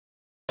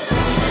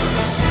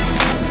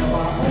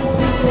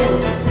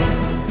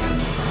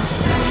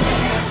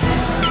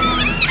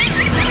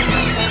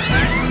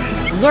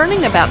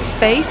Learning about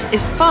space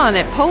is fun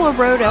at Polo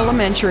Road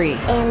Elementary.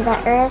 And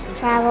the Earth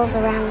travels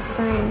around the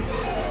sun.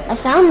 I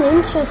found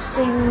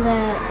interesting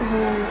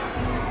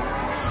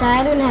that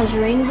Saturn has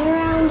rings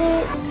around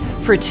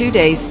it. For 2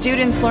 days,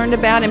 students learned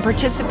about and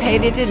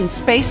participated in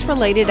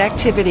space-related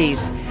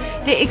activities.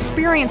 The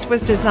experience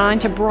was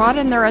designed to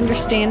broaden their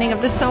understanding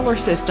of the solar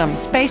system,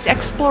 space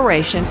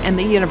exploration, and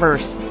the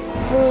universe.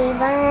 We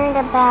learned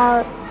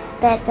about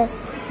that the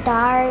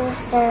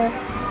stars are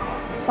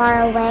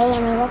far away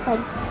and they look like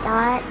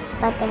dots,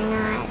 but they're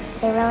not.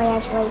 They're really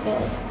actually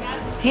big.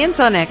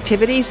 Hands-on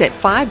activities at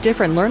 5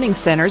 different learning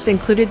centers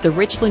included the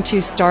Richland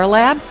 2 Star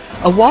Lab,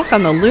 a walk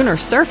on the lunar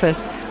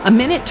surface, a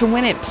Minute to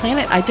Win It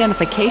Planet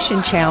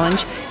Identification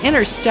Challenge,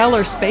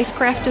 interstellar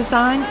spacecraft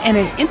design, and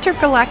an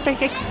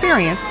intergalactic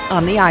experience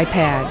on the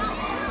iPad.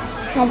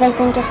 Because I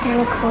think it's kind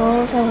of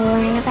cool to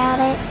learn about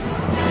it.